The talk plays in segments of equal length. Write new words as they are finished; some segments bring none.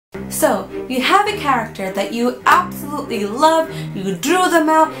So, you have a character that you absolutely love, you drew them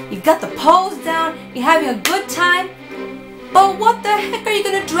out, you got the pose down, you're having a good time, but what the heck are you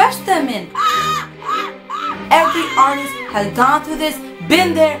going to dress them in? Every artist has gone through this,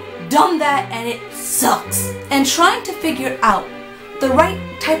 been there, done that, and it sucks. And trying to figure out the right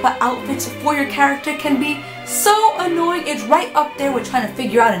type of outfits for your character can be so annoying. It's right up there with trying to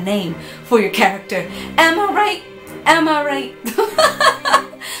figure out a name for your character. Am I right? Am I right?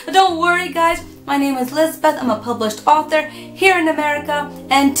 Don't worry guys, my name is Lizbeth. I'm a published author here in America,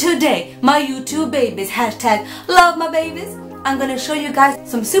 and today my YouTube babies, hashtag love my babies, I'm going to show you guys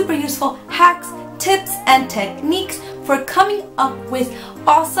some super useful hacks, tips, and techniques for coming up with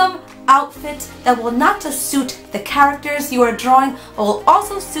awesome outfits that will not just suit the characters you are drawing, but will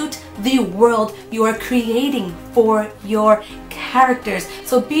also suit the world you are creating for your characters.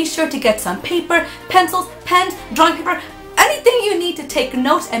 So be sure to get some paper, pencils, pens, drawing paper, anything you need to take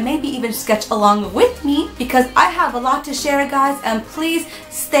notes and maybe even sketch along with me, because I have a lot to share guys, and please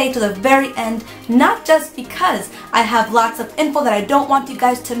stay to the very end, not just because I have lots of info that I don't want you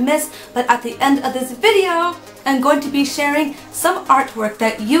guys to miss, but at the end of this video I'm going to be sharing some artwork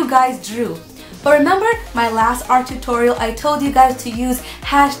that you guys drew. But remember my last art tutorial, I told you guys to use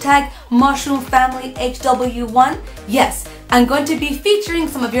hashtag MushroomFamilyHW1. Yes, I'm going to be featuring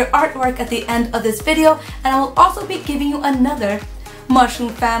some of your artwork at the end of this video, and I will also be giving you another Mushroom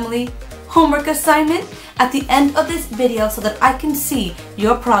Family homework assignment at the end of this video so that I can see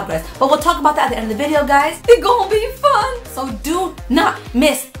your progress. But we'll talk about that at the end of the video guys. It's gonna be fun! So do not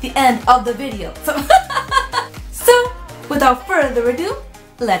miss the end of the video. So without further ado,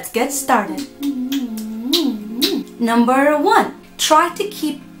 let's get started. Number 1, try to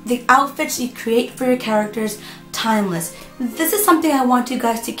keep the outfits you create for your characters timeless. This is something I want you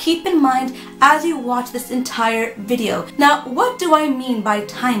guys to keep in mind as you watch this entire video. Now, what do I mean by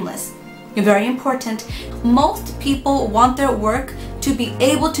timeless? Very important. Most people want their work to be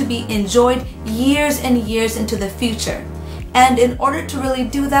able to be enjoyed years and years into the future. And in order to really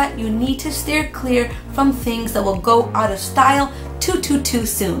do that, you need to steer clear from things that will go out of style too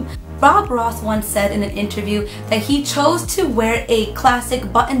soon. Bob Ross once said in an interview that he chose to wear a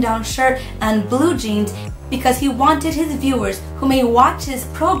classic button-down shirt and blue jeans because he wanted his viewers who may watch his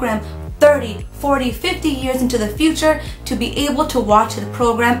program 30, 40, 50 years into the future to be able to watch the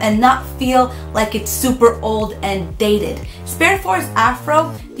program and not feel like it's super old and dated. Spare for his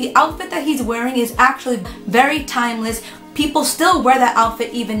afro, the outfit that he's wearing is actually very timeless. People still wear that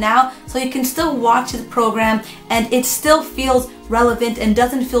outfit even now, so you can still watch the program and it still feels relevant and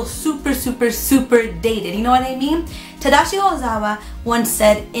doesn't feel super dated. You know what I mean? Tadashi Ozawa once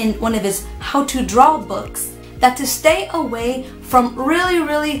said in one of his how to draw books that to stay away from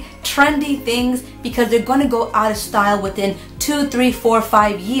really trendy things because they're going to go out of style within 2, 3, 4,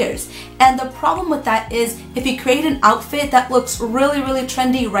 5 years. And the problem with that is if you create an outfit that looks really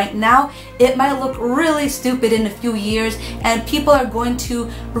trendy right now, it might look really stupid in a few years, and people are going to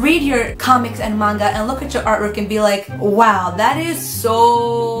read your comics and manga and look at your artwork and be like, wow, that is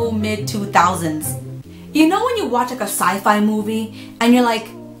so mid-2000s. You know when you watch like a sci-fi movie and you're like,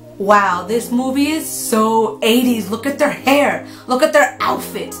 wow, this movie is so 80s. Look at their hair. Look at their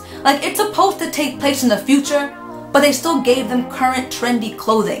outfits. Like, it's supposed to take place in the future, but they still gave them current trendy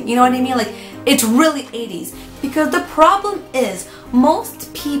clothing. You know what I mean? Like, it's really 80s. Because the problem is,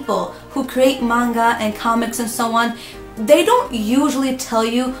 most people who create manga and comics and so on, they don't usually tell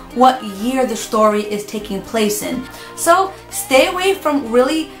you what year the story is taking place in. So, stay away from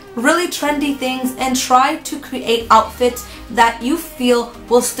really trendy things and try to create outfits that you feel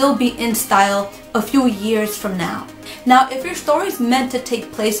will still be in style a few years from now. Now, if your story is meant to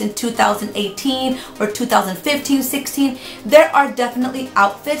take place in 2018 or 2015-16, there are definitely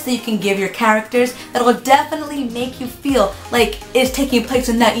outfits that you can give your characters that will definitely make you feel like it's taking place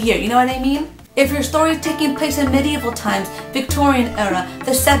in that year. You know what I mean? If your story is taking place in medieval times, Victorian era,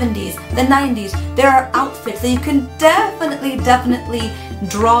 the 70s, the 90s, there are outfits that you can definitely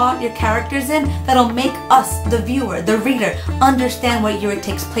draw your characters in that'll make us, the viewer, the reader, understand what year it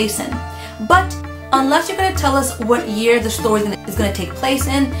takes place in. But unless you're going to tell us what year the story is going to take place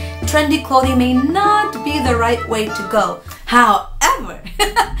in, trendy clothing may not be the right way to go. However,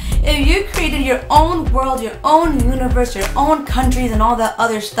 if you created your own world, your own universe, your own countries and all that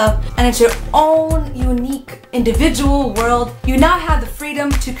other stuff, and it's your own unique individual world, you now have the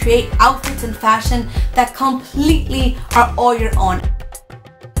freedom to create outfits and fashion that completely are all your own.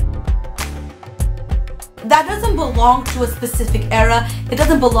 That doesn't belong to a specific era, it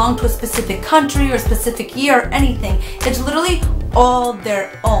doesn't belong to a specific country or a specific year or anything. It's literally all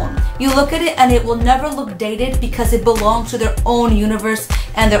their own. You look at it and it will never look dated because it belongs to their own universe.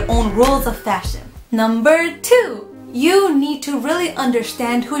 and their own rules of fashion. Number 2, you need to really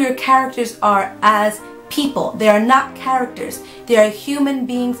understand who your characters are as people. They are not characters. They are human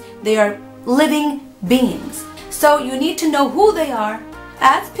beings. They are living beings. So you need to know who they are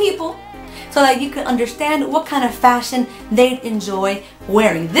as people so that you can understand what kind of fashion they enjoy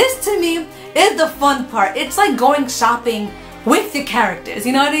wearing. This to me is the fun part. It's like going shopping with your characters,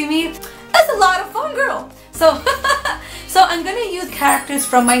 you know what I mean? That's a lot of fun, girl. So, so I'm gonna use characters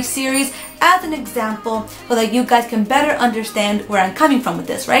from my series as an example so that you guys can better understand where I'm coming from with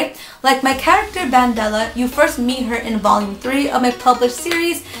this, right? Like my character Bandela, you first meet her in volume 3 of my published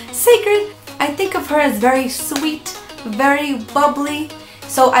series, Sacred. I think of her as very sweet, very bubbly.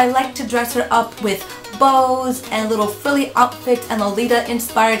 So I like to dress her up with bows and little frilly outfits and Lolita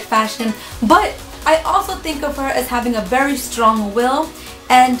inspired fashion. But I also think of her as having a very strong will,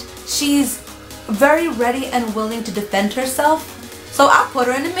 and she's very ready and willing to defend herself. So I put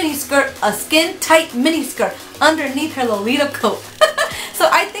her in a miniskirt, a skin tight miniskirt underneath her Lolita coat. So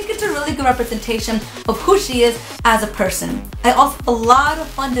I think it's a really good representation of who she is as a person. I also have a lot of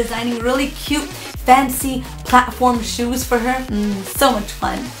fun designing really cute, fancy platform shoes for her. So much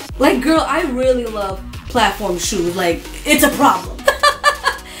fun. Like, girl, I really love platform shoes. Like, it's a problem.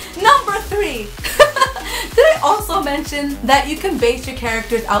 Number 3. Did I also mention that you can base your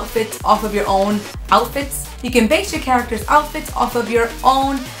character's outfits off of your own outfits? You can base your character's outfits off of your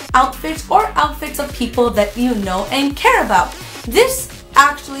own outfits or outfits of people that you know and care about. This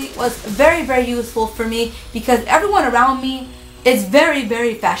actually was very, very useful for me because everyone around me is very,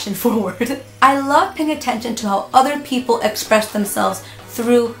 very fashion forward. I love paying attention to how other people express themselves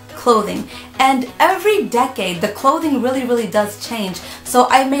through clothing, and every decade the clothing really does change. So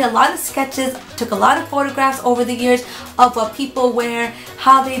I made a lot of sketches, took a lot of photographs over the years of what people wear,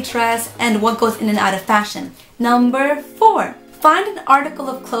 how they dress, and what goes in and out of fashion. Number 4, find an article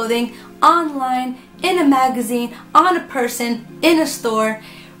of clothing online, in a magazine, on a person, in a store.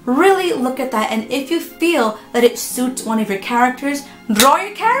 Really look at that, and if you feel that it suits one of your characters, draw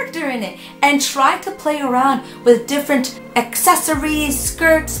your character in it and try to play around with different accessories,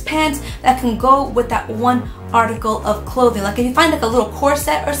 skirts, pants that can go with that one article of clothing. Like if you find like a little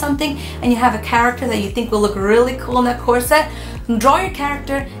corset or something and you have a character that you think will look really cool in that corset, draw your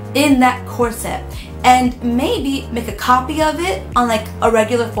character in that corset and maybe make a copy of it on like a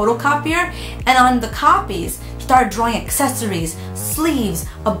regular photocopier, and on the copies start drawing accessories, sleeves,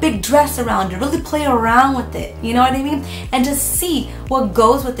 a big dress around it. Really play around with it, you know what I mean? And just see what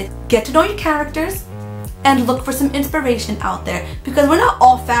goes with it. Get to know your characters and look for some inspiration out there, because we're not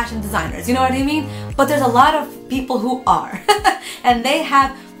all fashion designers, you know what I mean? But there's a lot of people who are and they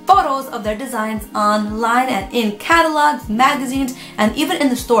have photos of their designs online and in catalogs, magazines, and even in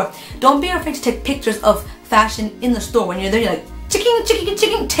the store. Don't be afraid to take pictures of fashion in the store. When you're there, you're like, chicken,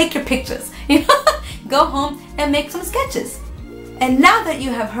 take your pictures. You know, go home and make some sketches. And now that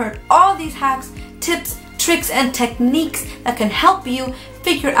you have heard all these hacks, tips, tricks, and techniques that can help you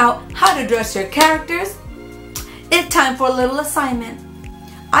figure out how to dress your characters, it's time for a little assignment.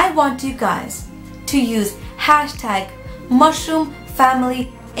 I want you guys to use hashtag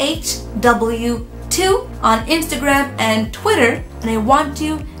MushroomFamilyHW2 on Instagram and Twitter, and I want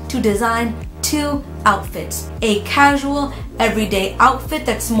you to design 2 outfits. A casual, everyday outfit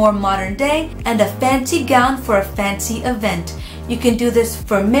that's more modern day, and a fancy gown for a fancy event. You can do this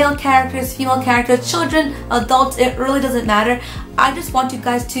for male characters, female characters, children, adults, it really doesn't matter. I just want you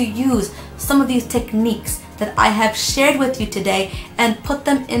guys to use some of these techniques that I have shared with you today and put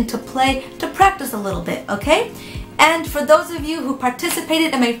them into play to practice a little bit, okay? And for those of you who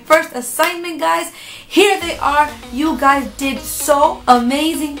participated in my first assignment, guys, here they are. You guys did so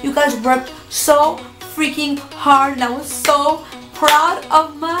amazing. You guys worked so freaking hard, and I was so proud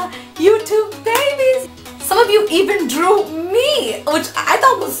of my YouTube babies. Some of you even drew me, which I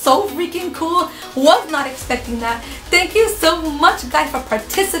thought was so freaking cool. Was not expecting that. Thank you so much, guys, for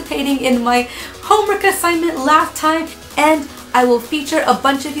participating in my homework assignment last time, and I will feature a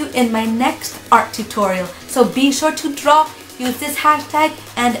bunch of you in my next art tutorial. So be sure to draw, use this hashtag,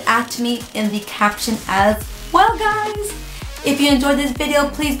 and at me in the caption as well, guys. If you enjoyed this video,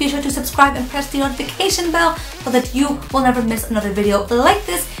 please be sure to subscribe and press the notification bell so that you will never miss another video like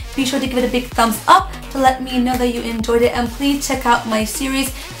this. Be sure to give it a big thumbs up to let me know that you enjoyed it, and please check out my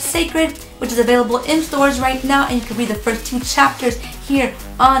series Sacred, which is available in stores right now, and you can read the first 2 chapters here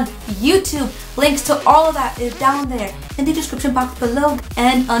on YouTube. Links to all of that is down there in the description box below.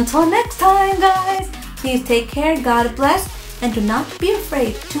 And until next time, guys, please take care, God bless, and do not be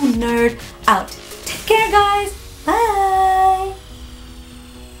afraid to nerd out. Take care, guys. Bye.